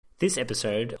This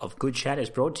episode of Good Chat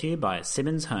is brought to you by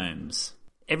Simmons Homes.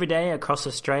 Every day across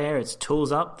Australia, it's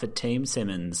tools up for Team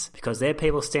Simmons because their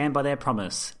people stand by their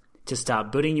promise to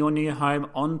start building your new home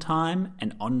on time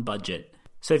and on budget.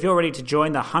 So if you're ready to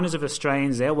join the hundreds of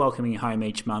Australians they're welcoming home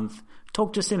each month,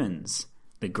 talk to Simmons,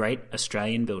 the great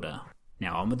Australian builder.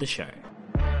 Now on with the show.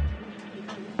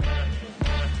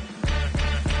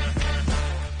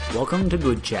 Welcome to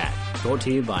Good Chat, brought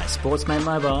to you by Sportsmate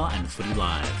Mobile and Footy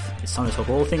Live. It's time to talk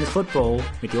all things football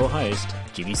with your host,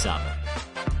 Jimmy Saba.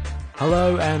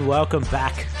 Hello and welcome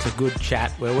back to Good Chat,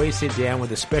 where we sit down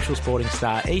with a special sporting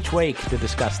star each week to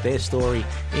discuss their story,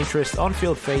 interest,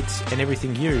 on-field feats, and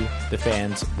everything you, the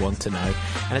fans, want to know.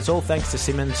 And it's all thanks to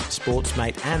Simmons,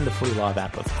 Sportsmate, and the Footy Live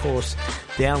app. Of course,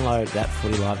 download that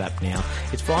Footy Live app now.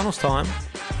 It's finals time.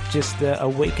 Just a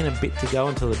week and a bit to go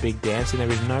until the big dance, and there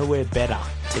is nowhere better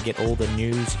to get all the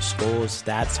news, scores,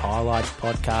 stats, highlights,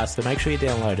 podcasts. So make sure you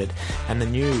download it. And the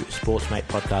new Sportsmate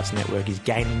Podcast Network is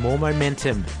gaining more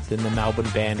momentum than the Melbourne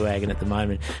bandwagon at the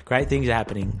moment. Great things are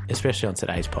happening, especially on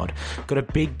today's pod. Got a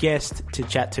big guest to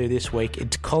chat to this week.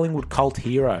 It's Collingwood cult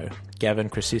hero, Gavin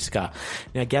Crosisca.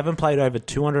 Now, Gavin played over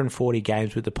 240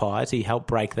 games with the Pies. He helped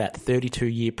break that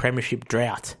 32-year premiership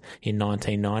drought in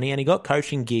 1990, and he got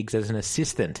coaching gigs as an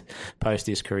assistant post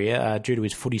his career due to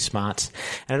his footy smarts.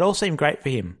 And it all seemed great for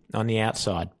him on the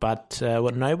outside, but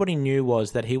what nobody knew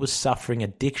was that he was suffering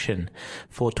addiction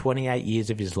for 28 years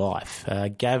of his life.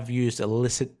 Gav used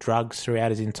illicit drugs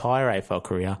throughout his entire AFL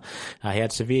career. He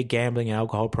had severe gambling and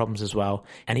alcohol problems as well,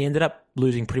 and he ended up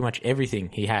losing pretty much everything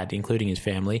he had, including his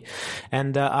family.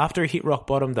 And after he hit rock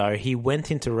bottom, though, he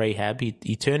went into rehab.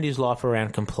 He turned his life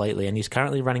around completely, and he's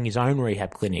currently running his own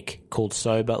rehab clinic called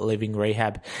Sober Living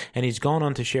Rehab. And he's gone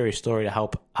on to share his story to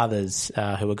help others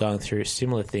who are going through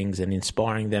similar things and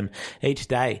inspiring them each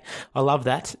day. I love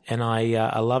that, and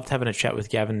I loved having a chat with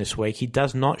Gavin this week. He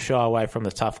does not shy away from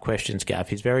the tough questions, Gav.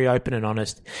 He's very open and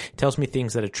honest. He tells me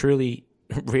things that are truly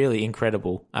really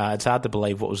incredible. It's hard to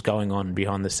believe what was going on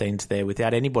behind the scenes there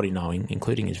without anybody knowing,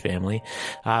 including his family.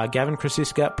 Gavin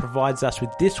Crosisca provides us with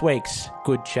this week's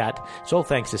Good Chat. It's all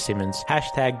thanks to Simmons.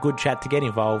 Hashtag Good Chat to get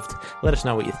involved. Let us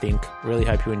know what you think. Really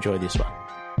hope you enjoy this one.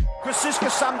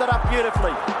 Crosisca summed it up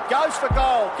beautifully. Goes for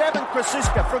goal. Gavin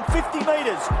Crosisca from 50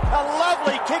 metres. A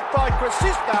lovely kick by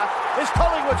Crosisca is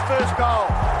Collingwood's first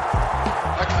goal.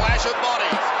 A clash of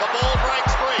bodies. The ball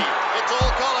breaks free. It's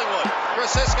all Collingwood.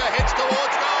 Crosisca hits towards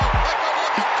goal. A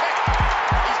good-looking kick.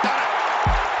 He's done it.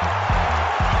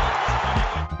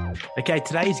 Okay,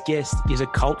 today's guest is a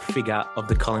cult figure of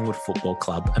the Collingwood Football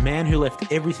Club, a man who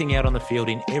left everything out on the field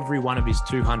in every one of his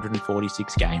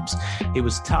 246 games. He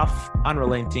was tough,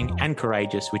 unrelenting and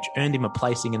courageous, which earned him a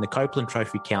placing in the Copeland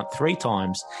Trophy count 3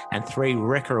 times and 3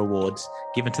 Wrecker Awards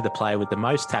given to the player with the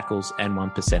most tackles and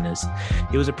 1%ers.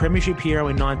 He was a premiership hero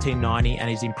in 1990, and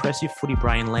his impressive footy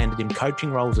brain landed him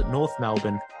coaching roles at North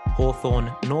Melbourne,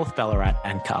 Hawthorn, North Ballarat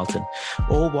and Carlton.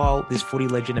 All while this footy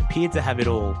legend appeared to have it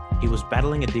all, he was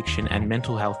battling addiction and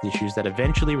mental health issues that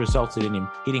eventually resulted in him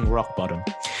hitting rock bottom.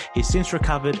 He's since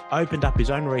recovered, opened up his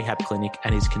own rehab clinic,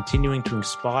 and is continuing to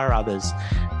inspire others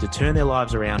to turn their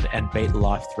lives around and beat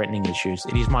life-threatening issues.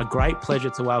 It is my great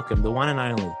pleasure to welcome the one and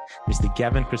only Mr.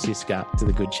 Gavin Crosisca to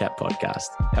the Good Chat podcast.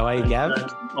 How are you, Gav?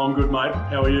 I'm good, mate.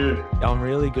 How are you? I'm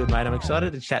really good, mate. I'm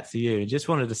excited to chat to you. Just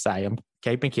wanted to say, I'm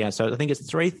keeping count. So I think it's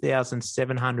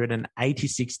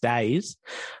 3,786 days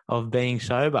of being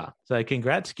sober. So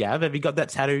congrats, Gav. Have you got that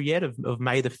tattoo yet of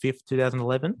May the 5th,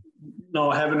 2011? No,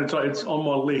 I haven't. It's on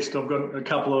my list. I've got a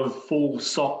couple of full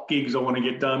sock gigs I want to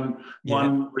get done. Yeah.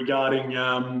 One regarding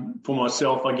for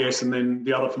myself, I guess, and then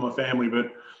the other for my family.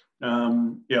 But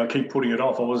I keep putting it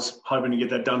off. I was hoping to get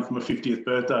that done for my 50th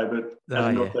birthday, but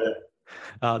haven't got there.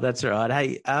 Oh, that's all right.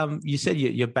 Hey, you said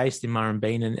you're based in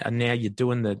Murrumbeena and now you're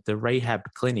doing the rehab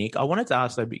clinic. I wanted to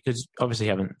ask though, because obviously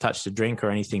you haven't touched a drink or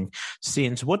anything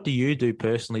since. What do you do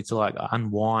personally to like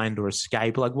unwind or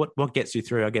escape? Like what gets you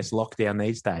through, I guess, lockdown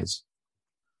these days?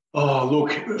 Oh,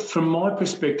 look, from my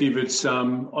perspective, it's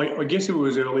I guess if it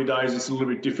was early days, it's a little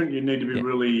bit different. You need to be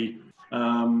really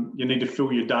you need to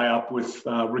fill your day up with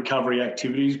recovery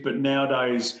activities. But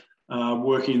nowadays,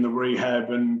 working in the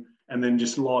rehab and then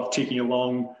just life ticking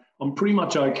along, I'm pretty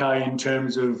much okay in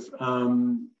terms of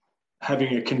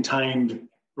having a contained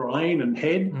brain and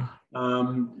head.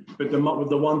 But the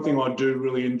one thing I do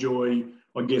really enjoy,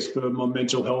 I guess, for my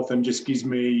mental health and just gives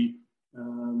me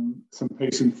some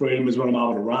peace and freedom is when I'm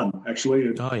able to run,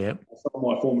 actually. Oh, yeah. Some of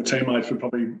my former teammates would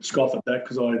probably scoff at that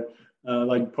because they'd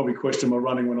probably question my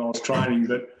running when I was training.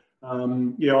 But, I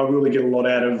really get a lot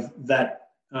out of that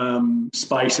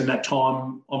space and that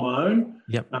time on my own.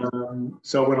 Yep.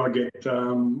 So when I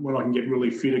can get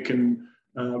really fit, it can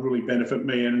really benefit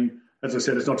me. And as I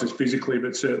said, it's not just physically,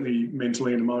 but certainly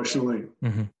mentally and emotionally.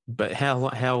 Mm-hmm. But how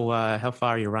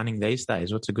far are you running these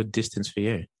days? What's a good distance for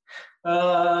you?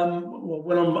 Well,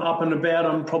 when I'm up and about,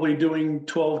 I'm probably doing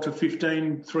 12 to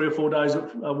 15, 3 or 4 days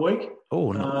a week.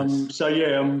 Oh, nice. So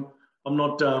yeah, I'm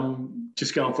not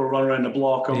just going for a run around the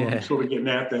block. I'm sort of getting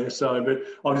out there. So, but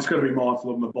I've just got to be mindful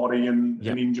of my body and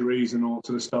injuries and all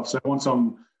sort of stuff. So once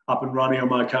I'm up and running,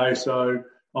 I'm okay. So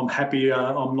I'm happy.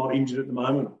 I'm not injured at the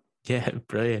moment. Yeah,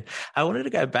 brilliant. I wanted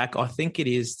to go back, I think it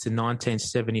is to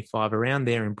 1975, around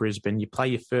there in Brisbane. You play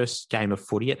your first game of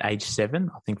footy at age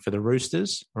 7, I think, for the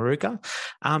Roosters, Maruka.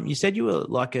 You said you were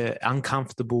like an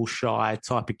uncomfortable, shy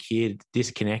type of kid,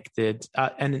 disconnected.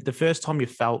 And the first time you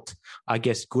felt, I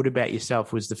guess, good about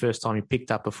yourself was the first time you picked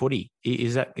up a footy.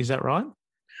 Is that right?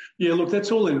 Yeah, look,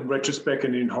 that's all in retrospect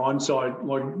and in hindsight.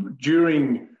 Like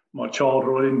during my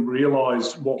childhood, I didn't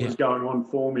realise what was going on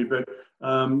for me, but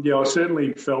I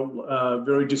certainly felt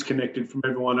very disconnected from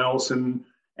everyone else and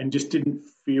just didn't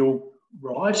feel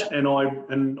right. And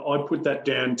I put that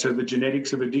down to the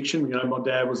genetics of addiction. You know, my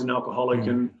dad was an alcoholic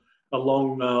and a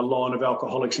long line of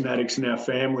alcoholics and addicts in our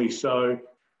family. So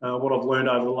what I've learned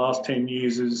over the last 10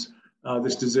 years is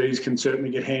this disease can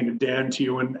certainly get handed down to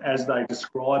you. And as they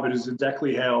describe it, is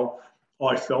exactly how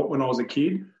I felt when I was a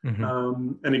kid.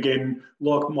 And again,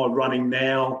 like my running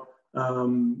now,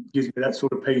 gives me that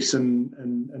sort of peace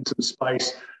and some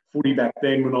space. Footy back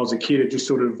then when I was a kid, it just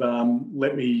sort of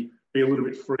let me be a little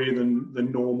bit freer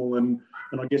than normal. And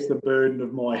I guess the burden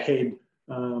of my head,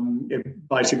 it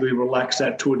basically relaxed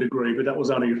that to a degree, but that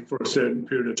was only for a certain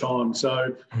period of time.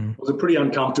 So I was a pretty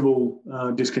uncomfortable,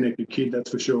 disconnected kid, that's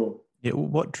for sure. Yeah.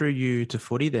 What drew you to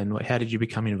footy then? How did you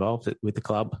become involved with the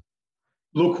club?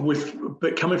 Look,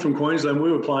 but coming from Queensland,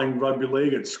 we were playing rugby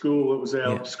league at school. It was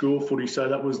our school footy, so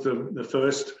that was the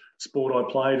first sport I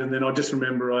played. And then I just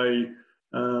remember a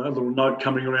little note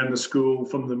coming around the school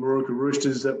from the Maruka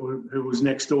Roosters who was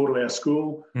next door to our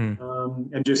school,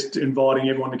 and just inviting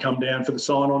everyone to come down for the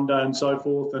sign-on day and so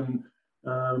forth. And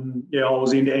I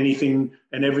was into anything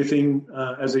and everything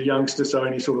as a youngster, so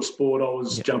any sort of sport I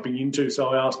was jumping into. So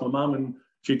I asked my mum, and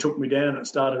she took me down. It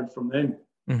started from then.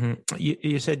 Mm-hmm.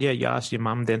 You said, you asked your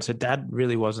mum then. So Dad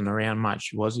really wasn't around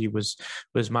much, was he? Was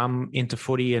Mum into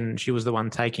footy and she was the one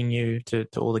taking you to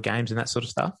all the games and that sort of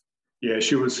stuff? Yeah,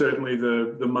 she was certainly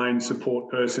the main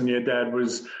support person. Yeah, Dad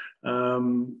was,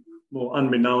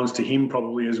 unbeknownst to him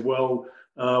probably as well,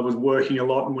 was working a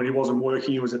lot. And when he wasn't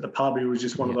working, he was at the pub. He was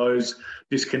just one of those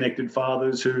disconnected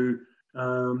fathers who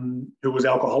was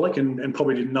alcoholic and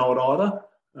probably didn't know it either.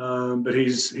 But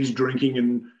his drinking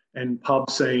and pub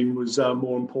scene was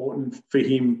more important for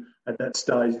him at that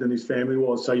stage than his family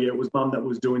was. So, yeah, it was Mum that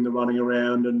was doing the running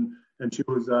around and she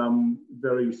was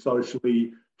very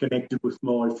socially connected with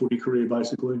my footy career,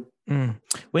 basically.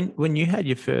 When you had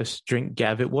your first drink,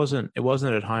 Gav, it wasn't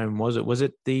at home, was it? Was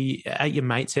it at your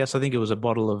mate's house? I think it was a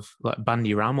bottle of like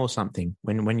Bundy rum or something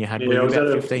when you had it was about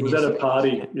at 15 years? It was at a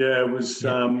party. Yeah, it was,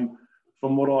 from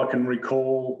what I can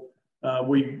recall,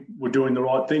 we were doing the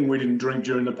right thing. We didn't drink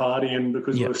during the party, and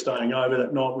because we were staying over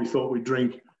that night, we thought we'd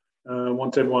drink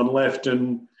once everyone left.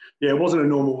 And, it wasn't a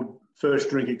normal first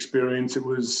drink experience. It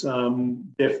was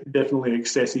definitely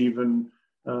excessive, and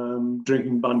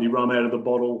drinking Bundy rum out of the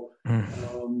bottle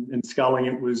and sculling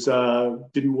it was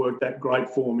didn't work that great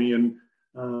for me. And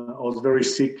I was very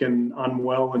sick and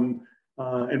unwell, and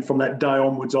from that day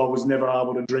onwards, I was never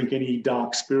able to drink any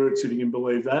dark spirits, if you can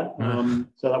believe that.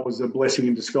 So that was a blessing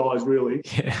in disguise, really.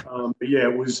 But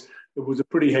it was a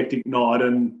pretty hectic night,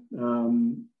 and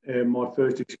my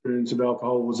first experience of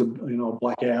alcohol was a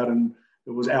blackout, and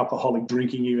it was alcoholic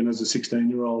drinking even as a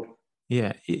 16-year-old.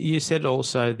 Yeah, you said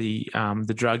also the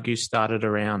drug use started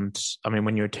around,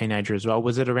 when you were a teenager as well.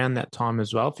 Was it around that time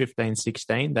as well, 15,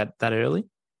 16, that early?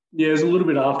 Yeah, it was a little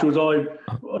bit afterwards. I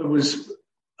was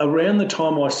around the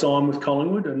time I signed with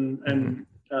Collingwood, and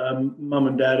Mum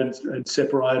and Dad had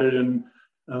separated, and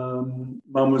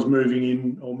Mum was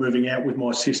moving out with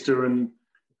my sister, and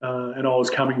I was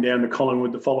coming down to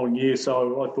Collingwood the following year.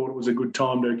 So I thought it was a good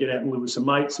time to get out and live with some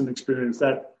mates and experience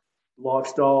that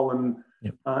lifestyle, and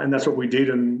that's what we did.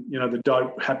 And the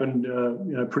dope happened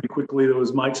pretty quickly. There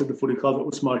was mates at the footy club that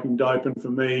were smoking dope, and for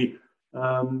me,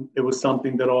 it was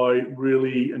something that I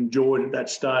really enjoyed at that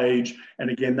stage. And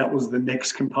again, that was the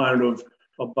next component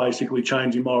of basically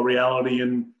changing my reality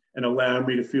and allowing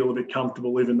me to feel a bit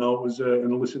comfortable, even though it was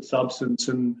an illicit substance.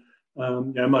 And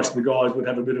most of the guys would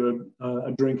have a bit of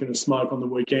a drink and a smoke on the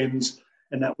weekends,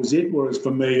 and that was it. Whereas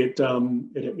for me,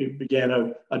 it began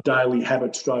a daily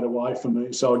habit straight away for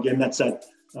me. So again, that's that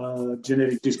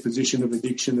genetic disposition of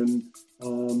addiction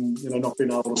and not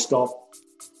being able to stop.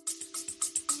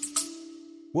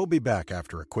 We'll be back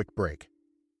after a quick break.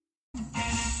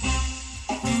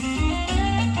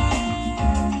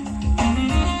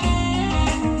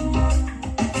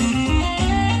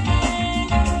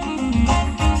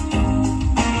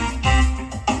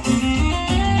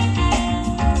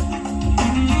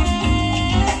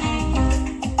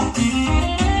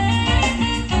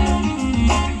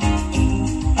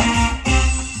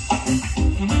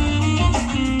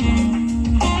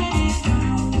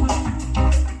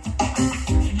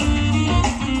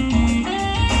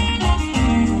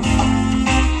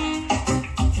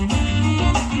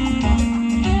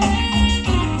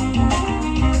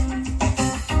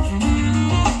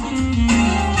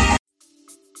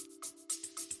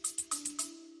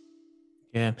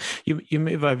 Yeah. You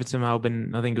move over to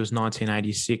Melbourne, I think it was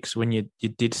 1986 when you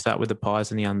did start with the Pies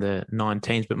and the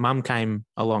under-19s, but Mum came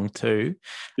along too.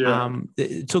 Yeah.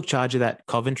 Took charge of that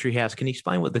Coventry house. Can you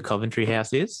explain what the Coventry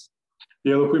house is?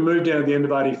 Yeah, look, we moved down at the end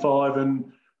of 85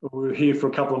 and we were here for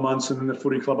a couple of months, and then the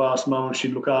footy club asked Mum if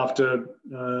she'd look after,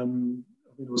 I think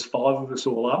it was 5 of us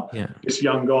all up, just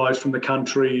young guys from the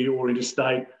country or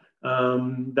interstate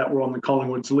that were on the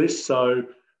Collingwood's list. So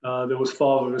there was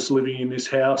 5 of us living in this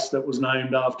house that was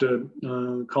named after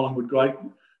Collingwood great,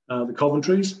 the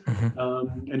Coventrys,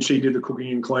 and she did the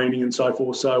cooking and cleaning and so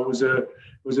forth. So it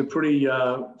was a pretty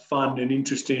fun and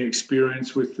interesting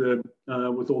experience with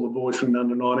all the boys from the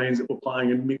under-19s that were playing,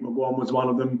 and Mick McGuan was one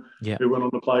of them who went on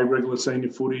to play regular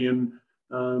senior footy. And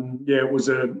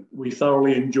we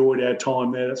thoroughly enjoyed our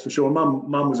time there, that's for sure. Mum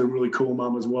was a really cool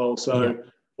mum as well. So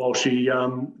while she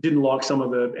didn't like some of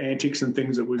the antics and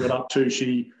things that we got up to,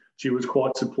 she was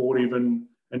quite supportive and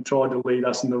tried to lead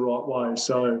us in the right way.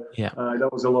 So that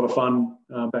was a lot of fun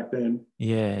back then.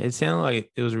 Yeah, it sounded like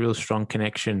there was a real strong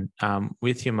connection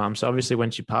with your mum. So obviously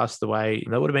when she passed away,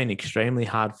 that would have been extremely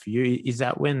hard for you. Is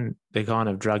that when the kind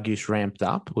of drug use ramped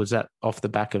up? Was that off the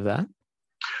back of that?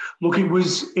 Look,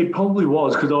 it probably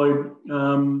was, because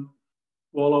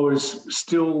while I was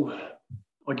still,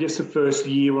 I guess the first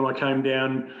year when I came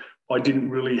down, I didn't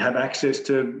really have access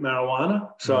to marijuana.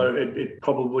 So it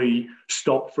probably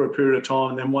stopped for a period of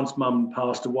time. And then once Mum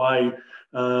passed away,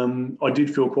 I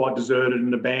did feel quite deserted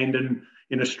and abandoned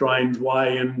in a strange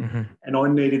way. And I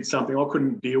needed something. I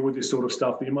couldn't deal with this sort of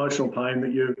stuff, the emotional pain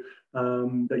that you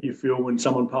feel when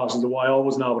someone passes away. I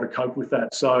wasn't able to cope with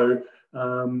that. So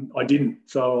I didn't.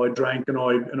 So I drank and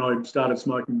I started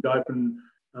smoking dope, and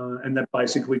that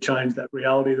basically changed that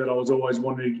reality that I was always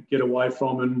wanting to get away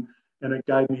from. And it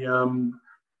gave me,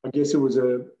 I guess it was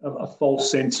a false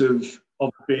sense of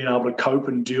being able to cope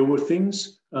and deal with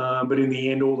things. But in the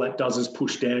end, all that does is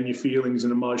push down your feelings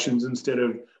and emotions instead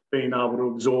of being able to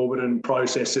absorb it and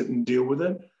process it and deal with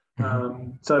it.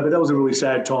 But that was a really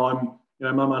sad time. You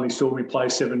know, Mum only saw me play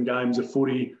 7 games of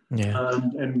footy,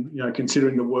 and you know,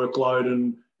 considering the workload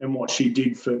and what she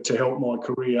did to help my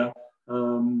career,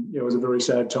 it was a very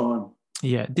sad time.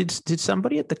 Yeah. Did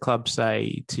somebody at the club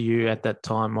say to you at that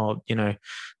time, or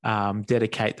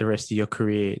dedicate the rest of your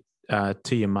career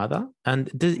to your mother? And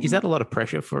is that a lot of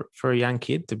pressure for a young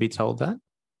kid to be told that?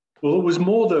 Well, it was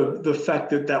more the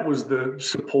fact that was the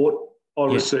support I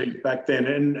received back then,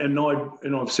 and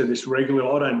I've said this regularly.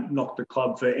 I don't knock the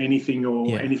club for anything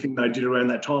or anything they did around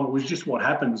that time. It was just what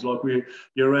happens. Like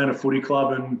you're around a footy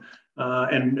club,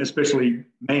 and especially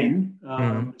men.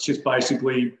 It's just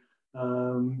basically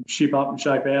ship up and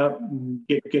shape out and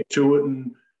get to it,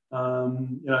 and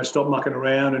stop mucking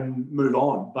around and move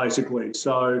on, basically.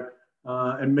 So,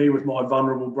 and me with my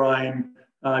vulnerable brain,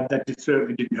 that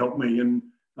certainly didn't help me. And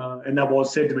that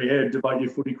was said to me, devote your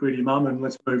footy career to your mum and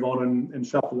let's move on and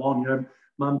shuffle on. You know,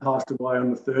 Mum passed away on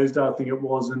the Thursday, I think it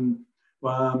was, and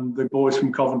the boys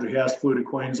from Coventry House flew to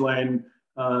Queensland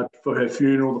for her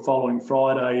funeral the following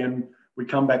Friday, and we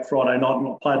come back Friday night and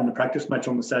I played in the practice match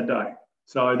on the Saturday.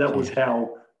 So that was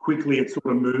how quickly it sort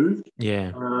of moved.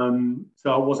 Yeah.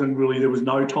 So it wasn't really, there was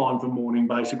no time for mourning,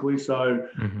 basically. So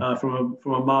from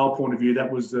a male point of view, that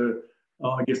was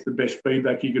I guess the best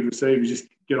feedback you could receive is just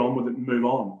get on with it and move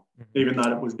on, even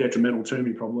though it was detrimental to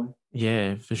me probably.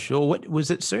 Yeah, for sure. What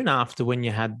was it soon after when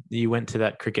you went to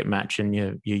that cricket match and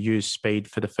you used speed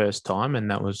for the first time, and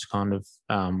that was kind of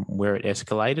where it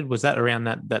escalated? Was that around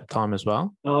that time as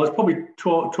well? It was probably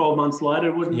 12 months later.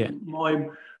 It wasn't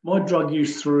my drug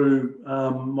use through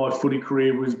my footy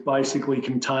career was basically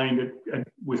contained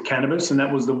with cannabis, and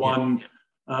that was the one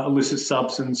illicit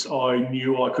substance I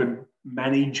knew I could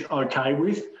manage okay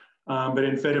with. But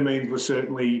amphetamines were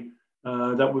certainly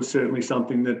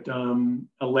something that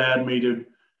allowed me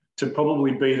to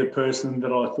probably be the person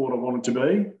that I thought I wanted to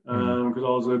be, because I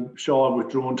was a shy,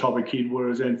 withdrawn type of kid,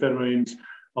 whereas amphetamines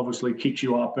obviously kicks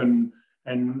you up and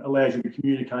and allows you to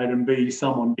communicate and be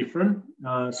someone different.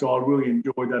 So I really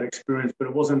enjoyed that experience, but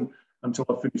it wasn't until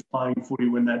I finished playing footy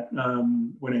when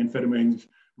amphetamines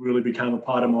really became a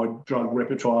part of my drug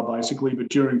repertoire, basically. But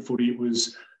during footy, it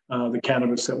was the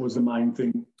cannabis that was the main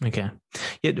thing. Okay.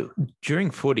 Yeah. During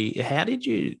footy, how did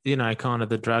you, kind of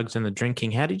the drugs and the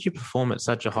drinking, how did you perform at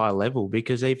such a high level?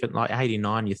 Because even like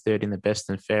 89, you're third in the best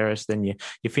and fairest, then you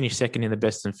finish second in the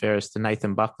best and fairest to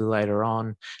Nathan Buckley later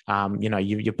on.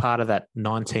 You're part of that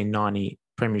 1990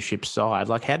 premiership side.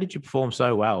 Like, how did you perform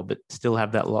so well but still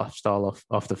have that lifestyle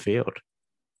off the field?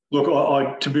 Look,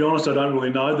 I to be honest, I don't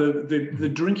really know. The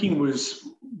drinking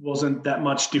wasn't that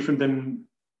much different than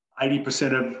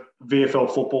 80% of VFL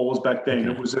footballers back then.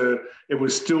 Okay. It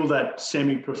was still that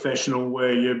semi-professional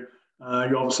where you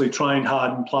obviously trained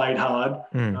hard and played hard,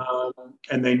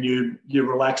 and then you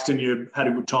relaxed and you had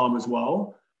a good time as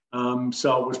well.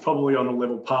 So it was probably on a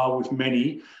level par with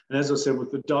many. And as I said,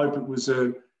 with the dope, it was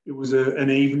an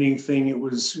evening thing. It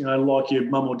was like your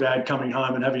mum or dad coming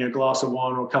home and having a glass of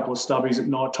wine or a couple of stubbies at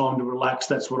night time to relax.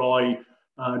 That's what I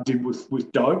did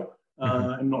with dope.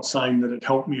 I'm not saying that it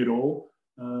helped me at all.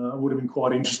 I would have been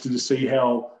quite interested to see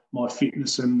how my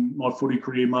fitness and my footy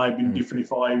career may have been different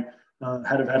if I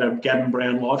had a Gavin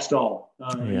Brown lifestyle.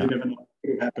 You never know what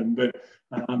would have happened, but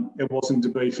it wasn't to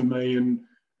be for me, and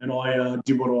I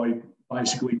did what I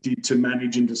basically did to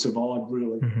manage and to survive,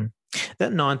 really. Mm-hmm.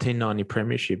 That 1990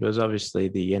 premiership was obviously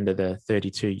the end of the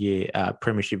 32-year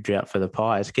premiership drought for the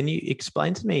Pies. Can you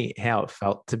explain to me how it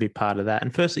felt to be part of that?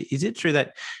 And firstly, is it true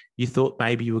that you thought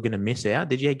maybe you were going to miss out?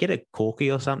 Did you get a corky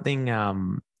or something?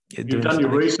 You've done your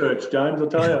research, James, I'll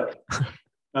tell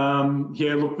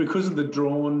you. Look, because of the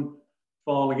drawn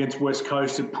final against West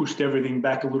Coast, it pushed everything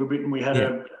back a little bit, and we had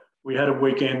a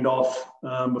weekend off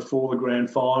before the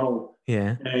grand final.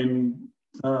 Yeah. And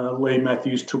Lee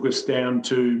Matthews took us down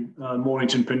to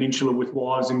Mornington Peninsula with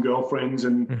wives and girlfriends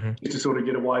and just to sort of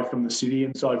get away from the city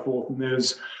and so forth. And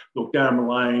there's, Darren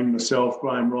Mullane, myself,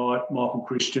 Graham Wright, Michael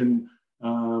Christian,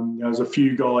 there was a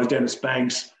few guys, Dennis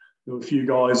Banks, there were a few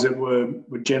guys that were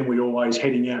generally always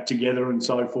heading out together and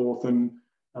so forth. And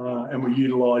we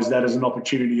utilised that as an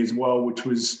opportunity as well, which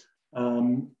was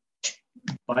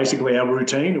basically our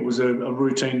routine. It was a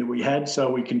routine that we had, so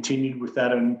we continued with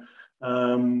that. And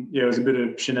there was a bit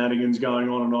of shenanigans going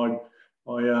on, and I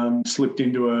slipped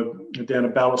down a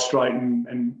balustrade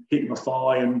and hit my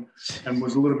thigh and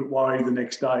was a little bit worried the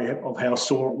next day of how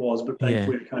sore it was, but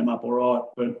thankfully it came up all right.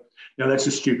 But that's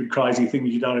a stupid, crazy thing that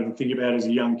you don't even think about as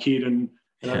a young kid, and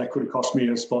that could have cost me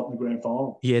a spot in the grand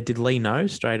final. Yeah, did Lee know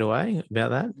straight away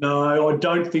about that? No, I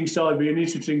don't think so. It'd be an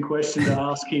interesting question to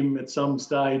ask him at some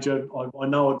stage. I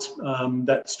know it's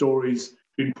that story's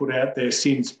been put out there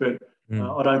since, but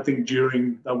I don't think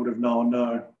during they would have known.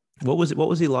 No. What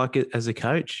was he like as a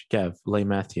coach, Gav, Lee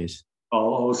Matthews?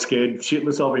 Oh, I was scared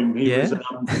shitless of him. He was,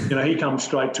 he comes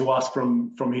straight to us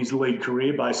from his league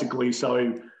career, basically.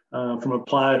 So from a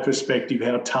player perspective,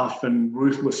 how tough and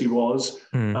ruthless he was.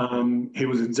 He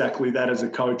was exactly that as a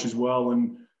coach as well,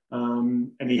 and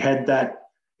he had that.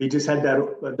 He just had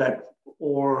that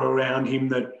aura around him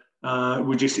that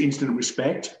was just instant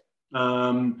respect.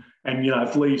 And,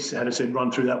 if Lee had said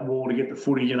run through that wall to get the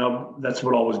footy, that's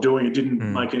what I was doing. It didn't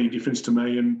make any difference to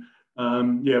me. And,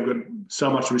 I've got so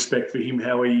much respect for him,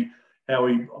 how he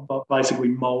basically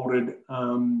moulded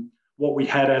what we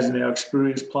had as in our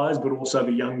experienced players, but also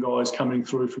the young guys coming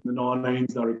through from the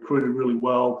 19s. They recruited really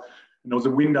well. And there was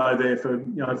a window there for,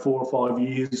 4 or 5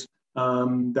 years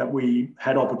that we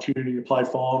had opportunity to play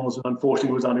finals. And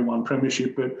unfortunately, it was only one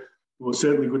premiership, but it was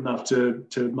certainly good enough to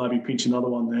maybe pinch another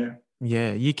one there.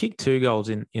 Yeah, you kicked 2 goals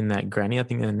in that granny, I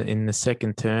think, in the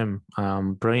second term.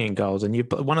 Brilliant goals, and you're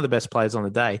one of the best players on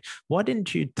the day. Why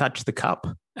didn't you touch the cup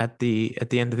at the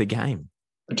end of the game?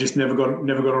 I just never got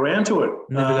around to it.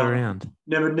 Never got around.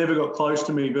 Never got close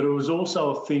to me. But it was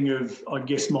also a thing of, I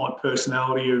guess, my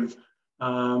personality of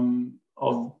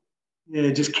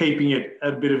just keeping it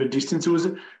at a bit of a distance.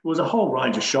 It was a whole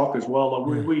range of shock as well.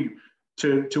 Like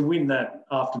to win that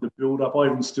after the build-up, I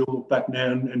even still look back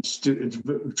now and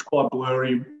it's quite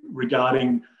blurry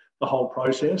regarding the whole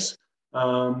process.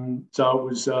 So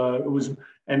it was,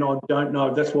 and I don't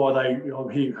know. That's why I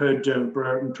heard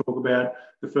Brereton talk about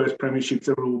the first premierships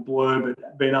that were all blur,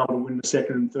 but being able to win the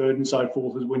second and third and so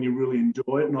forth is when you really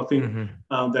enjoy it. And I think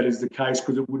that is the case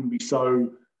because it wouldn't be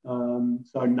so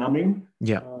numbing.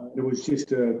 Yeah. It was just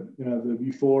the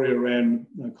euphoria around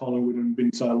Collingwood and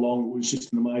been so long. It was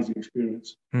just an amazing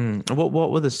experience.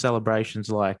 What were the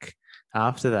celebrations like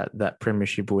after that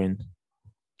premiership win?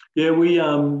 Yeah, we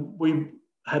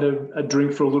had a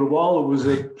drink for a little while. It was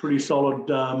a pretty solid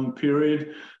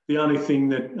period. The only thing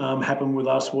that happened with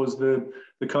us was the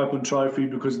Copeland Trophy,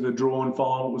 because of the draw and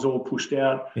final, it was all pushed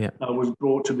out. Was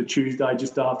brought to the Tuesday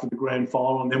just after the grand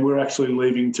final, and then we're actually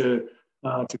leaving to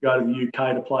go to the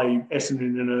UK to play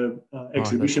Essendon in an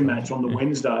exhibition match on the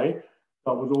Wednesday.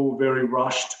 But it was all very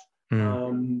rushed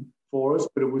for us.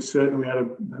 But it was certainly, we had a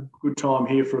good time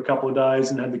here for a couple of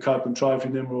days and had the Copeland Trophy,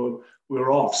 and then we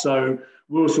were off. So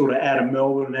we were sort of out of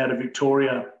Melbourne and out of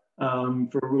Victoria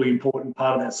for a really important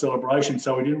part of that celebration.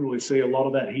 So we didn't really see a lot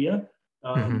of that here.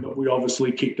 But we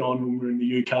obviously kicked on when we were in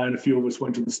the UK, and a few of us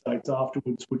went to the States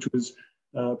afterwards, which was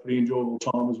a pretty enjoyable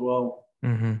time as well.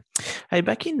 Hey,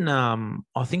 back in,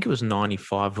 I think it was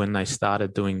 95 when they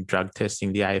started doing drug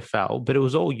testing, the AFL, but it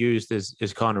was all used as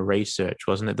kind of research,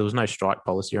 wasn't it? There was no strike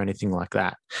policy or anything like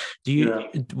that.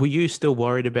 Were you still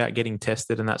worried about getting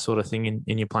tested and that sort of thing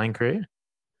in your playing career?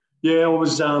 Yeah, it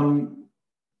was.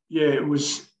 It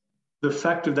was the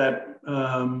fact of that,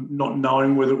 not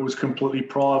knowing whether it was completely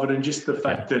private, and just the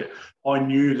fact that I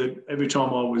knew that every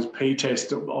time I was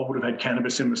P-tested, I would have had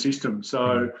cannabis in my system.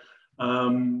 So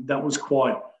that was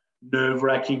quite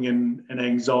nerve-wracking and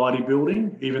anxiety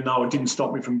building, even though it didn't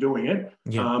stop me from doing it.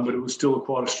 But it was still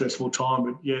quite a stressful time.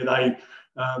 But they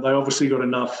obviously got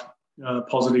enough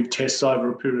positive tests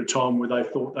over a period of time where they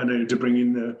thought they needed to bring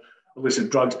in the illicit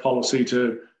drugs policy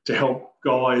to help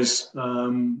guys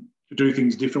to do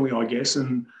things differently, I guess.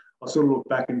 And I sort of look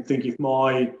back and think, if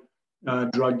my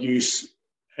drug use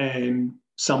and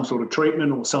some sort of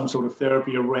treatment or some sort of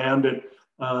therapy around it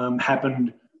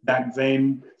happened back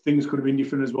then, things could have been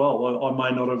different as well. I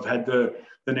may not have had the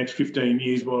next 15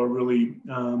 years where I really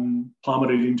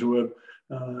plummeted into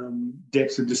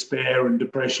depths of despair and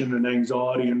depression and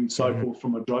anxiety and so forth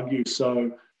from a drug use. So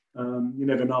you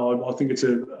never know. I think it's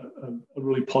a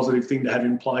really positive thing to have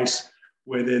in place,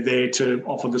 where they're there to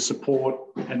offer the support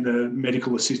and the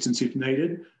medical assistance if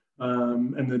needed,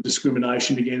 and the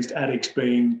discrimination against addicts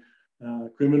being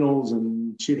criminals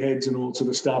and shitheads and all sort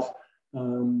of stuff.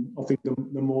 I think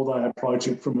the more they approach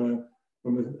it from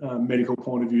a medical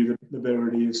point of view, the better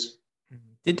it is.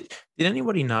 Did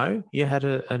anybody know you had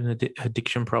an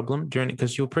addiction problem during it?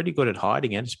 Because you were pretty good at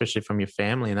hiding it, especially from your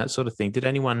family and that sort of thing. Did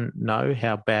anyone know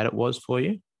how bad it was for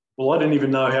you? Well, I didn't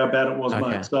even know how bad it was,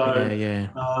 mate. So,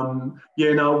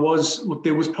 it was. Look,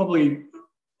 there was probably,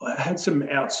 I had some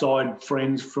outside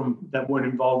friends that weren't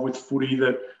involved with footy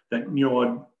that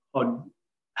knew I'd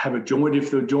have a joint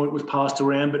if the joint was passed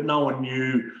around, but no one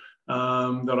knew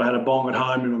that I had a bong at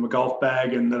home in my golf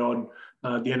bag, and that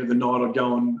at the end of the night I'd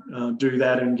go and do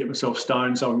that and get myself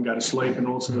stoned so I can go to sleep and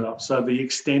all sorts of stuff. So the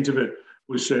extent of it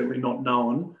was certainly not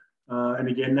known. And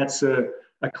again, that's a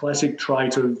classic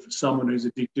trait of someone who's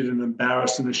addicted and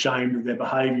embarrassed and ashamed of their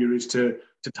behaviour, is to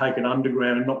take it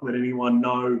underground and not let anyone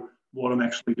know what I'm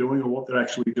actually doing or what they're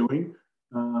actually doing.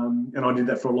 And I did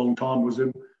that for a long time.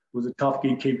 It was a tough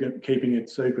gig keeping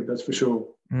it secret, that's for sure.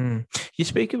 You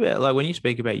speak about, when you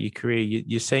speak about your career,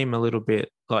 you seem a little bit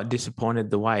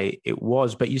disappointed the way it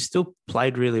was, but you still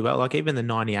played really well. Even the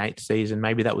 98 season,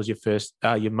 maybe that was your first,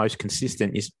 your most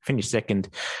consistent. You finished second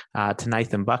to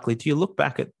Nathan Buckley. Do you look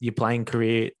back at your playing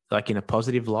career in a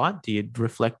positive light? Do you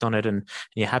reflect on it and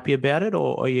you're happy about it,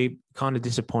 or are you kind of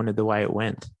disappointed the way it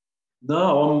went?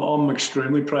 No, I'm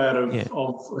extremely proud of,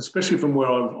 especially from where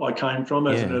I came from,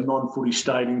 as in a non-footy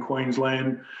state in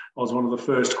Queensland. I was one of the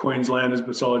first Queenslanders,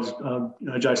 besides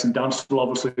Jason Dunstall,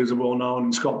 obviously, is well known,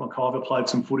 and Scott McIver played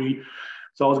some footy.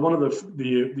 So I was one of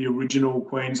the original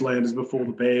Queenslanders before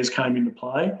the Bears came into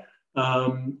play.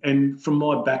 And from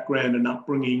my background and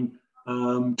upbringing,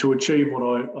 to achieve what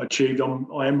I achieved, I'm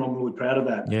really proud of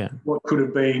that. Yeah. What could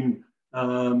have been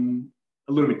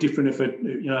a little bit different if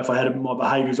I had my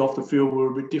behaviours off the field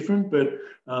were a bit different, but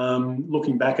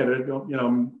looking back at it,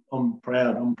 I'm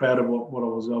proud. I'm proud of what I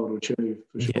was able to achieve,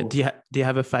 for sure. Do you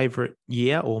have a favourite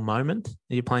year or moment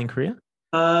in your playing career?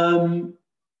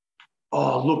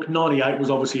 98 was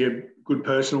obviously a good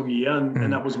personal year,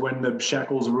 and that was when the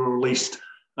shackles were released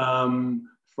from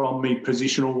me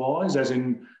positional wise, as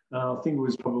in I think it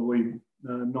was probably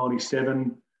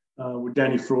 97. With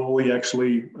Danny Frawley,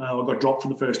 actually, I got dropped for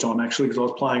the first time, actually, because I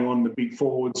was playing on the big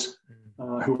forwards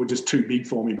who were just too big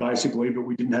for me, basically, but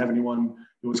we didn't have anyone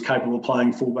who was capable of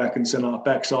playing fullback and centre-half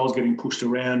back, so I was getting pushed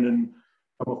around and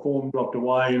my form dropped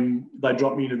away, and they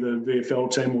dropped me into the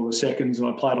VFL team or the seconds, and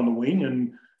I played on the wing,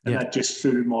 and that just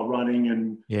suited my running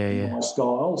and my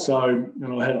style. So I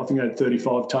think I had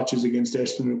 35 touches against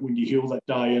Aston at Windy Hill that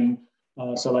day, and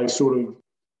so they sort of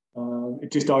it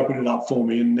just opened it up for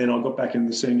me, and then I got back in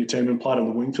the senior team and played on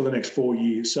the wing for the next 4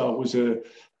 years. So it was it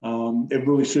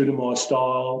really suited my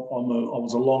style. I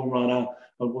was a long runner.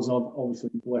 I was obviously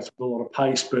blessed with a lot of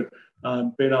pace, but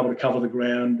being able to cover the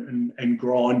ground and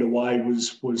grind away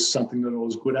was something that I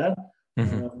was good at.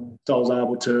 So I was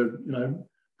able to,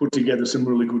 put together some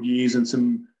really good years and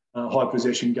some high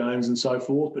possession games and so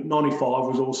forth. But 95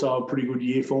 was also a pretty good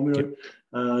year for me. Yep.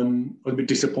 I was a bit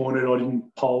disappointed I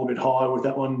didn't poll a bit higher with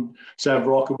that one. Sav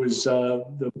Rocker was the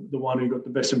one who got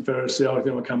the best and fairest sale. I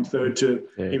think I come third to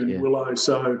Willow.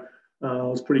 So I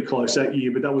was pretty close that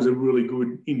year. But that was a really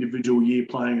good individual year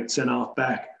playing at centre-half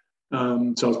back. So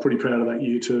I was pretty proud of that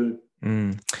year too.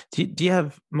 Do you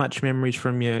have much memories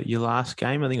from your last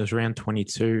game? I think it was round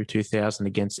 22, 2000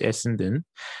 against Essendon.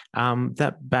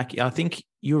 That back, I think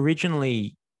you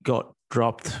originally got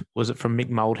dropped, was it from Mick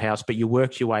Moldhouse, but you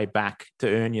worked your way back to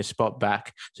earn your spot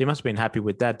back. So you must have been happy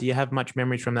with that. Do you have much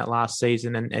memories from that last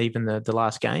season and even the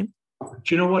last game?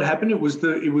 Do you know what happened? It was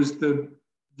the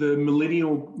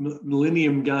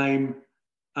Millennium game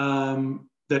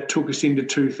that took us into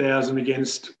 2000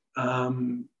 against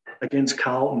Carlton.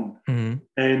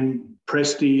 And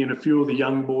Presti and a few of the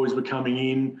young boys were coming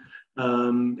in,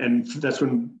 and that's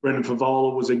when Brendan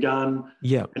Favola was a gun.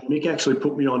 Yeah, and Mick actually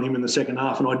put me on him in the second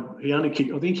half, and he only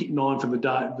kicked 9 for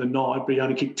the night, but he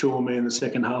only kicked 2 on me in the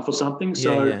second half or something.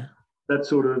 So that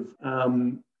sort of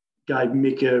gave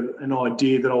Mick an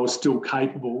idea that I was still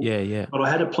capable. But I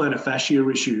had a plantar fascia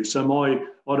issue, so I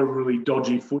had a really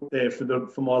dodgy foot there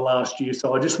for my last year.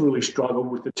 So I just really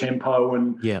struggled with the tempo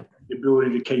and the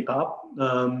ability to keep up.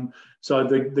 So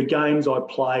the games I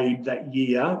played that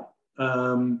year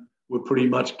were pretty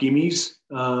much gimmies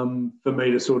for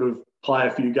me to sort of play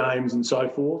a few games and so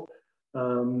forth.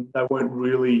 They weren't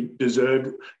really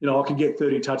deserved. I could get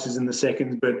 30 touches in the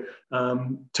seconds, but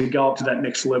to go up to that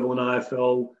next level in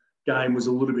AFL game was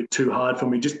a little bit too hard for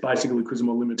me, just basically because of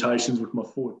my limitations with my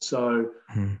foot. So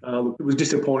look, it was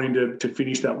disappointing to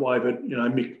finish that way, but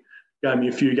Mick gave me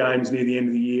a few games near the end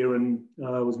of the year and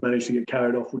was managed to get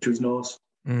carried off, which was nice.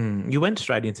 You went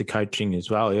straight into coaching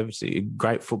as well. Obviously, a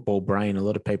great football brain. A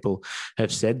lot of people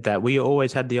have said that. We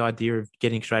always had the idea of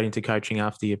getting straight into coaching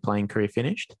after your playing career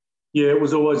finished. Yeah, it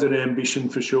was always an ambition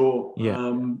for sure. Yeah.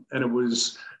 And it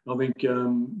was, I think,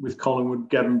 with Collingwood,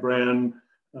 Gavin Brown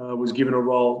was given a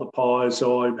role at the Pies,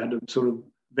 so I had to sort of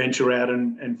venture out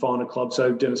and find a club.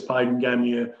 So Dennis Payton gave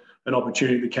me an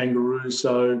opportunity at the Kangaroos.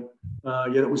 So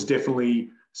that was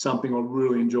definitely something I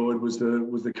really enjoyed was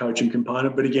the coaching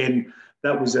component. But again,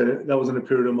 that was in a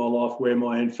period of my life where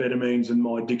my amphetamines and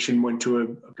my addiction went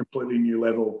to a completely new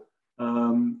level,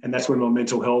 and that's when my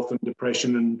mental health and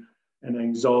depression and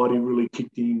anxiety really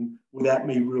kicked in without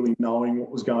me really knowing what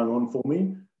was going on for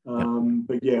me.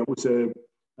 But yeah, it was the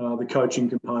coaching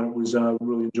component was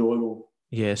really enjoyable.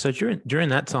 Yeah. So during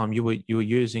that time, you were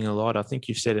using a lot. I think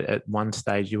you've said it at one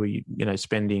stage you were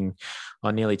spending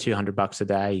on nearly $200 a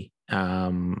day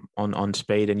on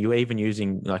speed, and you were even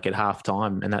using like at half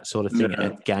time and that sort of thing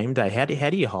at game day. How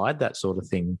do you hide that sort of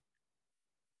thing?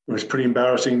 It was pretty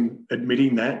embarrassing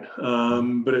admitting that,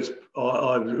 but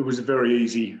it was very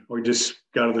easy. I could just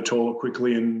go to the toilet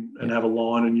quickly and have a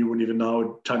line, and you wouldn't even know.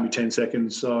 It'd take me 10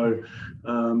 seconds. So,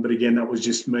 but again, that was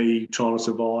just me trying to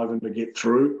survive and to get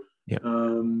through. Yep.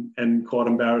 And quite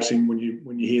embarrassing when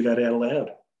you hear that out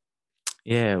loud.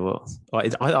 Yeah, well,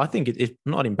 I think it's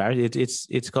not embarrassing.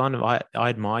 It's kind of I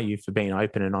admire you for being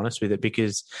open and honest with it,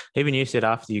 because even you said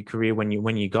after your career when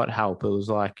you got help, it was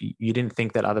like you didn't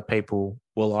think that other people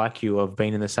were like you or have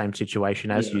been in the same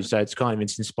situation as you. So it's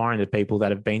inspiring to people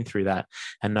that have been through that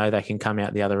and know they can come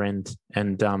out the other end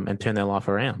and turn their life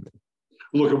around.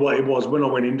 Look at what it was when I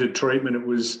went into treatment. It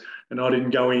was, and I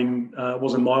didn't go in. It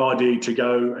wasn't my idea to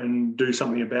go and do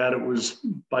something about it. It was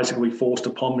basically forced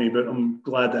upon me. But I'm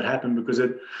glad that happened, because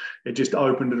it just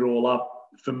opened it all up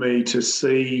for me to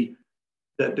see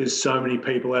that there's so many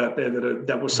people out there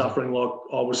that were suffering like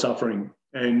I was suffering,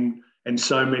 and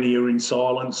so many are in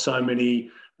silence. So many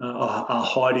are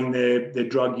hiding their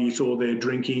drug use or their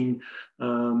drinking.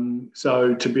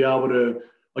 So to be able to,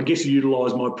 I guess,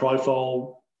 utilise my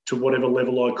profile to whatever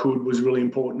level I could was really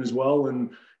important as well.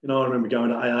 And, I remember going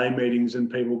to AA meetings and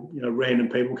people, random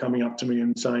people coming up to me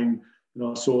and saying,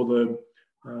 I saw the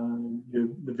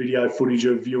video footage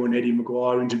of you and Eddie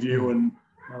Maguire interview, and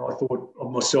I thought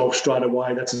of myself straight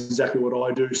away, that's exactly what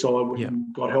I do. So I went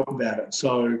and got help about it.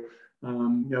 So,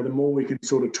 the more we can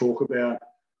sort of talk about,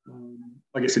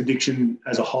 I guess, addiction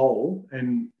as a whole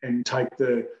and take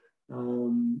the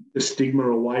stigma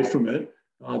away from it,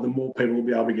 the more people will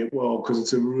be able to get well, because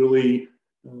it's really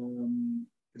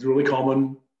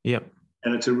common. Yep.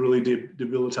 And it's a really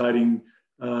debilitating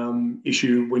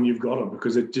issue when you've got it,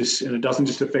 because it doesn't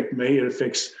just affect me, it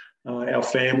affects our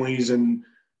families and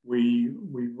we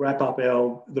wrap up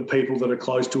the people that are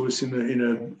close to us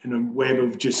in a web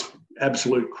of just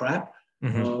absolute crap,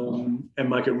 and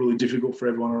make it really difficult for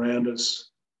everyone around us.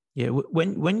 Yeah,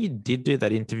 when you did do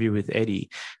that interview with Eddie,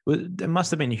 there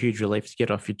must have been a huge relief to get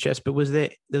off your chest. But there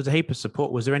was a heap of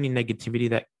support? Was there any negativity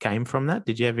that came from that?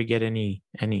 Did you ever get any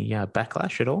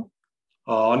backlash at all?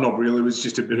 Oh, not really. It was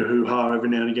just a bit of hoo-ha every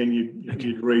now and again.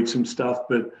 You'd read some stuff,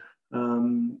 but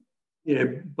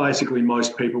basically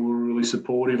most people were really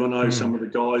supportive. I know some of the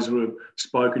guys were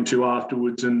spoken to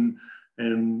afterwards, and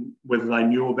whether they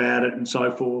knew about it and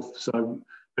so forth. So.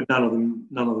 But none of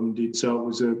them did. So it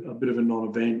was a bit of a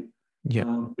non-event. Yeah.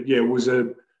 But yeah,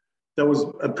 that was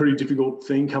a pretty difficult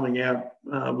thing coming out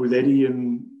with Eddie,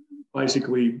 and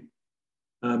basically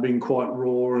being quite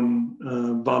raw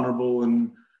and vulnerable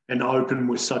and open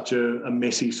with such a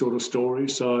messy sort of story.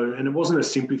 So, and it wasn't a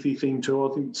sympathy thing too.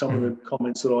 I think some of the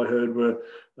comments that I heard were,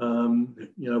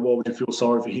 why would you feel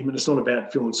sorry for him? And it's not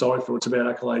about feeling sorry for. It's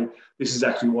about, okay, this is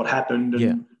actually what happened,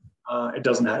 and it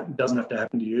doesn't have to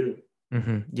happen to you.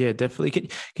 Mm-hmm. Yeah, definitely.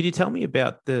 Could you tell me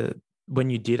about when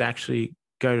you did actually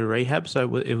go to rehab? So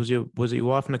was it your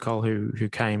wife Nicole who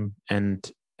came and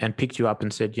picked you up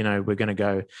and said, we're going to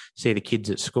go see the kids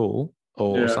at school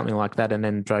or something like that, and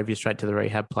then drove you straight to the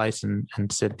rehab place and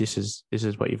said, this is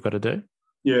what you've got to do?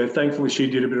 Yeah, thankfully she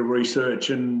did a bit of research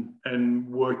and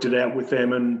worked it out with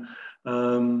them,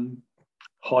 and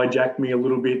hijacked me a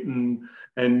little bit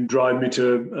and drove me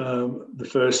to the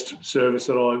first service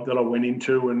that I went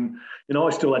into, and I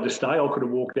still had to stay. I could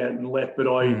have walked out and left, but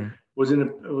I was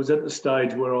at the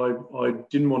stage where I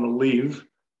didn't want to live,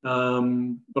 but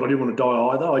I didn't want to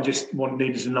die either. I just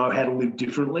needed to know how to live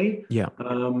differently. Yeah.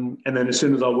 And then as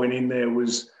soon as I went in there,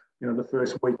 the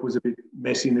first week was a bit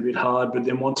messy and a bit hard, but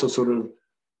then once I sort of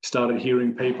started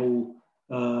hearing people,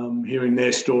 hearing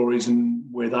their stories and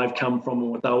where they've come from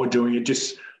and what they were doing, it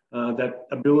just that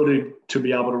ability to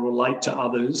be able to relate to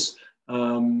others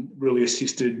really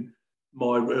assisted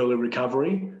my early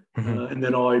recovery. And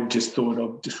then I just thought, I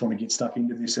just want to get stuck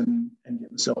into this and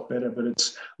get myself better. But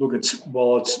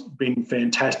while it's been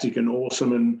fantastic and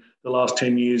awesome, and the last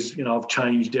 10 years, I've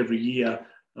changed every year,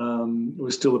 it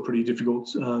was still a pretty difficult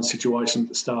situation at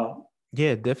the start.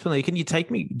 Yeah, definitely. Can you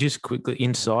take me just quickly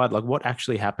inside, like what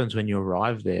actually happens when you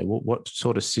arrive there? What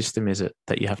sort of system is it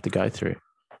that you have to go through?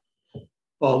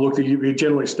 Oh, look, you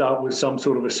generally start with some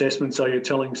sort of assessment. So you're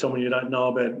telling someone you don't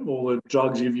know about all the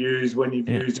drugs you've used, when you've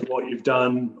used and what you've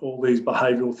done, all these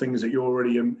behavioural things that you're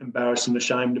already embarrassed and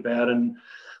ashamed about. And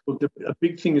look, a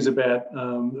big thing is about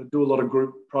do a lot of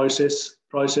group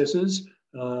processes,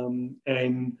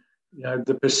 and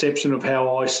the perception of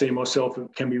how I see myself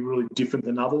can be really different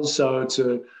than others. So it's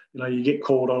you get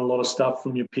called on a lot of stuff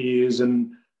from your peers,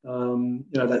 and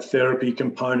that therapy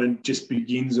component just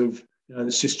begins of.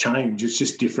 It's just change. It's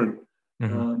just different.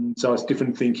 So it's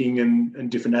different thinking and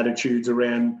different attitudes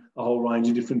around a whole range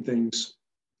of different things.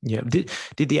 Yeah. Did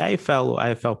the AFL or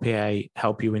AFLPA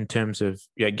help you in terms of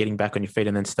getting back on your feet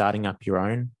and then starting up your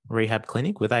own rehab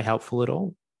clinic? Were they helpful at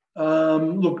all?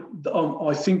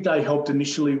 I think they helped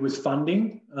initially with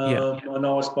funding. I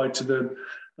know I spoke to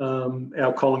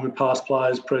our Collingwood past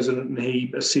players president, and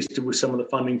he assisted with some of the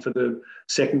funding for the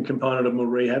second component of my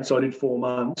rehab. So I did 4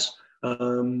 months.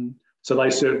 So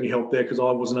they certainly helped there because I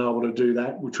wasn't able to do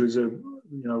that, which was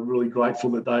really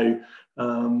grateful that they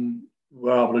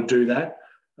were able to do that.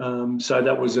 So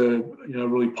that was a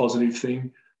really positive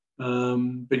thing.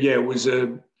 But yeah, it was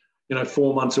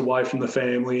 4 months away from the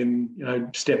family,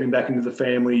 and stepping back into the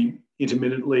family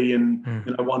intermittently and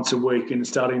once a week, and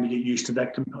starting to get used to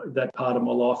that part of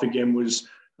my life again was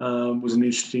an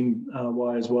interesting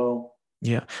way as well.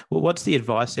 Yeah. Well, what's the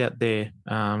advice out there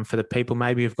for the people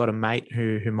maybe who've got a mate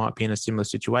who might be in a similar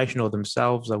situation, or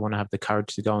themselves, they want to have the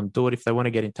courage to go and do it, if they want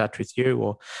to get in touch with you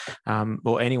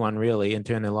or anyone really and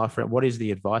turn their life around? What is the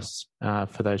advice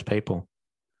for those people?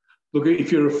 Look,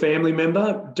 if you're a family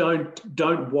member,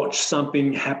 don't watch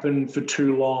something happen for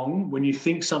too long. When you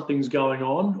think something's going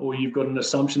on, or you've got an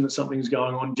assumption that something's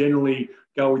going on, generally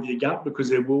go with your gut,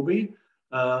 because there will be.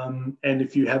 And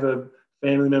if you have a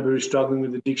family member who's struggling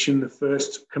with addiction, the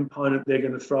first component they're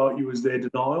going to throw at you is their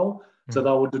denial. So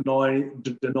they will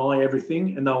deny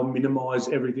everything, and they'll minimise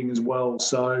everything as well.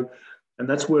 So, and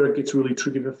that's where it gets really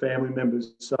tricky for family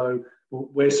members. So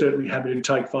we're certainly happy to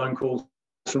take phone calls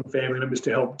from family members to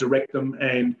help direct them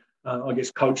and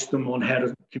coach them on how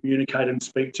to communicate and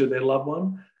speak to their loved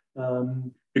one.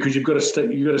 Because you've got to stay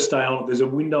on it. There's a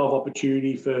window of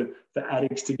opportunity for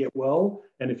addicts to get well,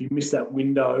 and if you miss that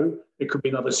window, it could be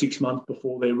another 6 months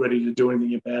before they're ready to do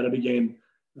anything about it again.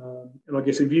 And I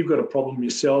guess if you've got a problem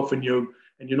yourself and you're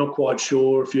not quite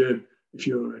sure if you're if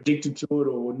you're addicted to it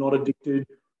or not addicted,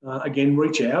 again,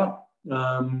 reach out.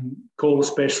 Call a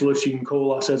specialist. You can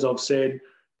call us, as I've said.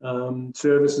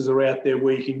 Services are out there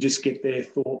where you can just get their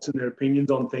thoughts and their opinions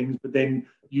on things, but then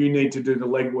you need to do the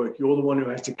legwork. You're the one who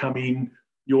has to come in.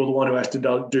 You're the one who has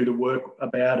to do the work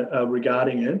about it,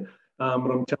 regarding it.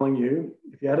 But I'm telling you,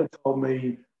 if you had told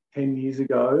me 10 years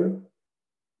ago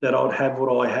that I'd have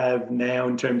what I have now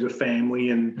in terms of family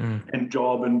and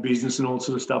job and business and all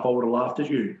sort of stuff, I would have laughed at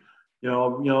you.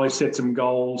 I set some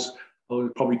goals. I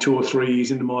was probably 2 or 3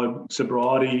 years into my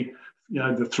sobriety,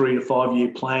 the 3 to 5 year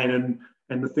plan,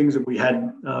 and the things that we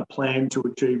had planned to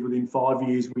achieve within 5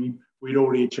 years, we'd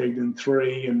already achieved in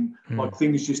 3, and like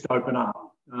things just open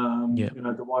up.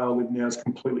 The way I live now is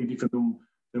completely different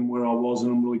than where I was,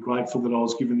 and I'm really grateful that I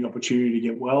was given the opportunity to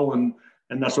get well, and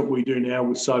that's what we do now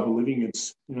with sober living.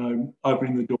 It's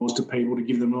opening the doors to people to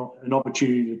give them an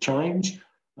opportunity to change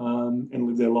and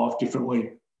live their life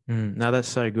differently. No, that's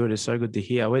so good. It's so good to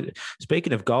hear.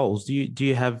 Speaking of goals, do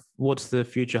you have, what's the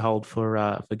future hold for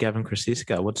Gavin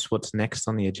Crosisca? What's next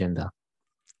on the agenda?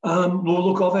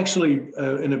 Well, look, I've actually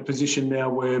in a position now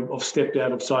where I've stepped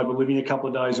out of sober living a couple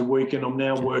of days a week, and I'm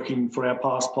now working for our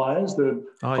past players, the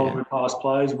Collingwood past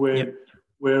players, where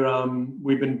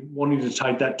we've been wanting to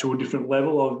take that to a different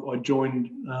level. I joined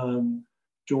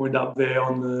up there I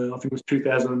think it was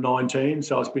 2019,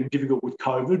 so it's been difficult with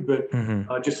COVID,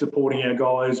 but just supporting our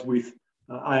guys with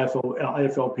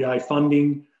AFLPA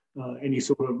funding, any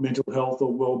sort of mental health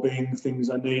or wellbeing things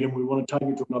they need, and we want to take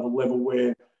it to another level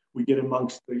where we get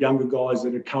amongst the younger guys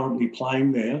that are currently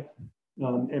playing there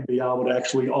and be able to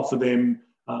actually offer them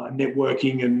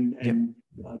networking and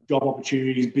job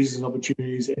opportunities, business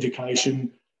opportunities,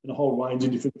 education, and a whole range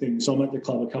of different things. So I'm at the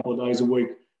club a couple of days a week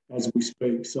as we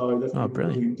speak. So that's been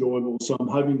really enjoyable. So I'm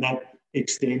hoping that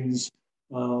extends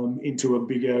into a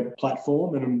bigger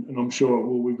platform, and I'm sure it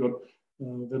will. We've got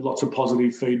lots of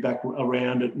positive feedback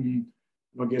around it, and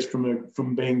I guess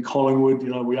from being Collingwood,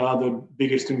 we are the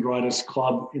biggest and greatest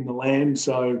club in the land.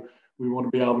 So we want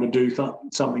to be able to do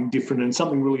something different and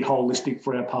something really holistic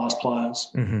for our past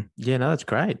players. Yeah, no, that's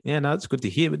great. Yeah, no, that's good to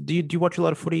hear. But do you watch a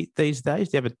lot of footy these days?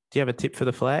 Do you have a tip for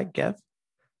the flag, Gav?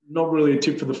 Not really a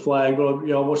tip for the flag, but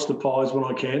I watch the Pies when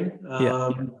I can.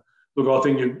 Look, I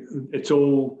think it's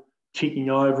all ticking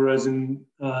over, as in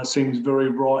seems very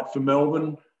right for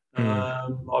Melbourne.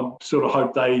 I sort of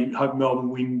hope Melbourne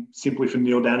win simply for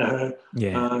Neil Danaher,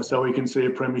 so we can see a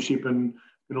premiership. And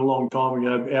in a long time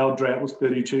ago, our drought was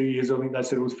 32 years. I think they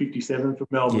said it was 57 for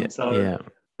Melbourne.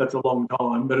 That's a long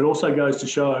time. But it also goes to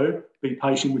show, be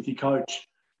patient with your coach,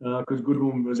 because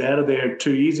Goodwin was out of there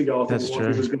 2 years ago. I thought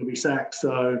he was going to be sacked.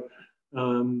 So,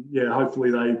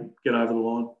 hopefully they get over the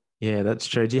line. Yeah, that's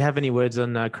true. Do you have any words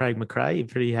on Craig McRae? You're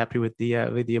pretty happy with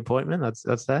the appointment,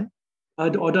 I'd say? I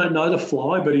don't know the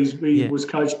fly, but he was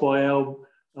coached by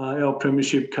our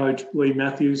premiership coach, Lee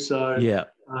Matthews. So,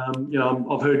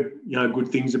 I've heard good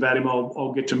things about him.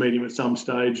 I'll get to meet him at some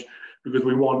stage, because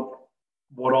we want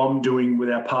what I'm doing with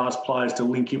our past players to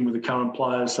link in with the current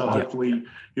players. So hopefully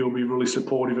he'll be really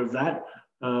supportive of that.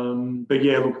 But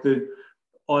yeah, look,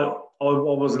 I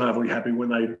wasn't overly happy when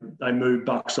they moved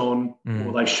Bucks on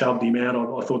or they shoved him out.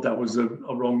 I thought that was a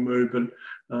wrong move.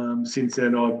 But since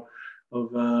then I've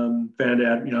found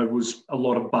out, it was a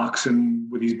lot of Bucks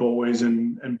and with his boys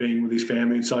and being with his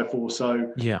family and so forth.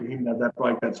 So for him to have that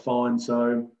break, that's fine.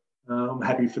 So I'm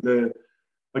happy for the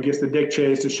deck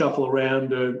chairs to shuffle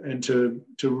around and to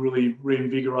really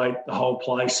reinvigorate the whole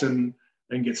place and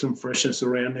get some freshness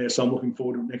around there. So I'm looking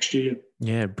forward to next year.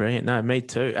 Yeah, brilliant. No, me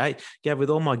too. Hey, Gav, with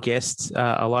all my guests,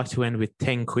 I like to end with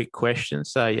 10 quick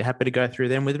questions. So you happy to go through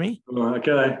them with me?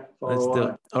 Okay. Let's do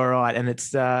it. All right. And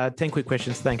it's 10 quick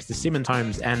questions thanks to Simmons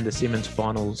Homes and the Simmons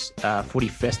Finals Footy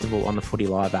Festival on the Footy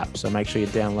Live app. So make sure you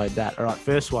download that. All right.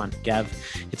 First one, Gav,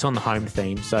 it's on the home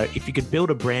theme. So if you could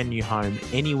build a brand new home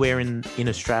anywhere in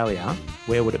Australia,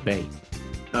 where would it be?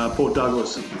 Port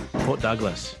Douglas. Port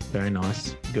Douglas. Very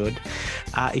nice. Good.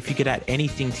 If you could add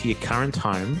anything to your current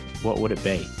home, what would it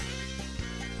be?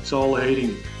 Solar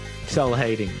heating. Solar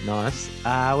heating. Nice.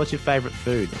 What's your favourite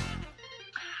food?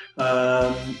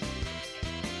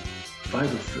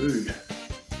 Favourite food?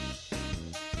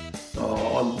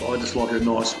 I just like a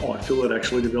nice eye fillet,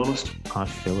 actually, to be honest. Eye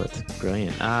fillet.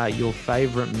 Brilliant. Your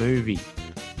favourite movie?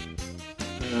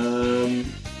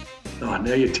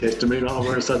 Now you're testing me. I'm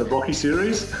going to say the Rocky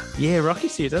series. Yeah, Rocky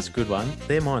series. That's a good one.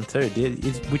 They're mine too.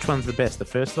 Which one's the best? The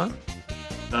first one?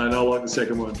 No, I like the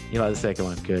second one. You like the second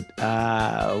one. Good.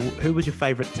 Who was your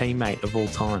favourite teammate of all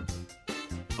time?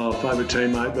 Favourite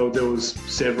teammate? There was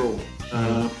several.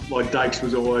 Like Dakes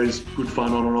was always good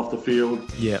fun on and off the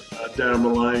field. Yeah. Darren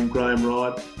Mullane, Graham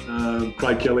Wright,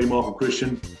 Craig Kelly, Michael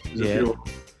Christian.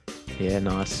 Yeah,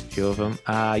 nice. Few of them.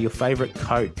 Your favourite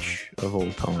coach of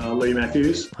all time? Lee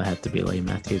Matthews. I had to be Lee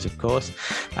Matthews, of course.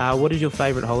 What is your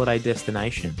favourite holiday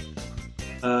destination?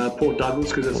 Port Douglas,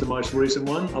 because that's the most recent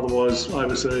one. Otherwise,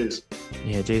 overseas.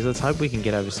 Yeah, geez, let's hope we can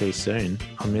get overseas soon.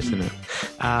 I'm missing it.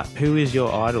 Who is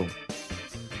your idol?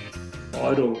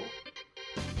 Idol.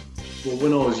 Well,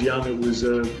 when I was young,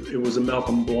 it was a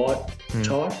Malcolm Blight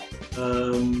type.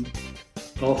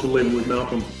 I'll have to leave it with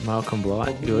Malcolm. Malcolm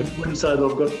Blight, good. I wouldn't say that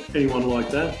I've got anyone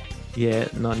like that. Yeah,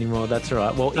 not anymore. That's all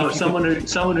right. Well, no, someone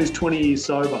who's 20 years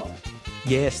sober.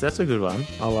 Yes, that's a good one.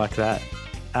 I like that.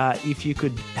 If you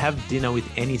could have dinner with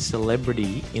any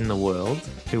celebrity in the world,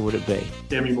 who would it be?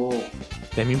 Demi Moore.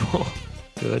 Demi Moore.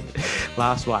 Good.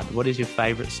 Last one. What is your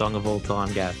favourite song of all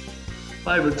time, Gav?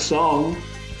 Favourite song?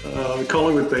 The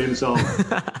Collingwood theme song.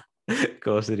 Of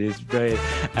course it is. Brilliant.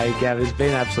 Hey, Gav, it's been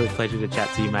an absolute pleasure to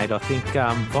chat to you, mate. I think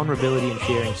vulnerability and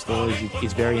sharing stories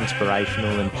is very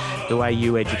inspirational, and the way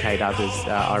you educate others,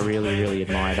 I really, really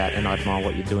admire that, and I admire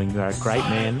what you're doing. You're a great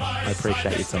man. I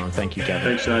appreciate your time. Thank you,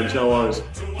 Gavin. Thanks, James. No worries. A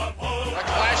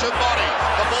clash of bodies.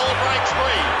 The ball breaks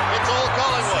free. It's all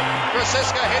Collingwood.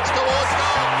 Crosisca hits towards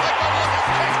goal. A good-looking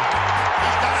kick.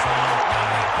 He's done it.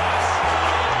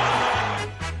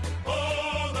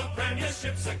 Oh, the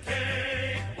Premiership's a game.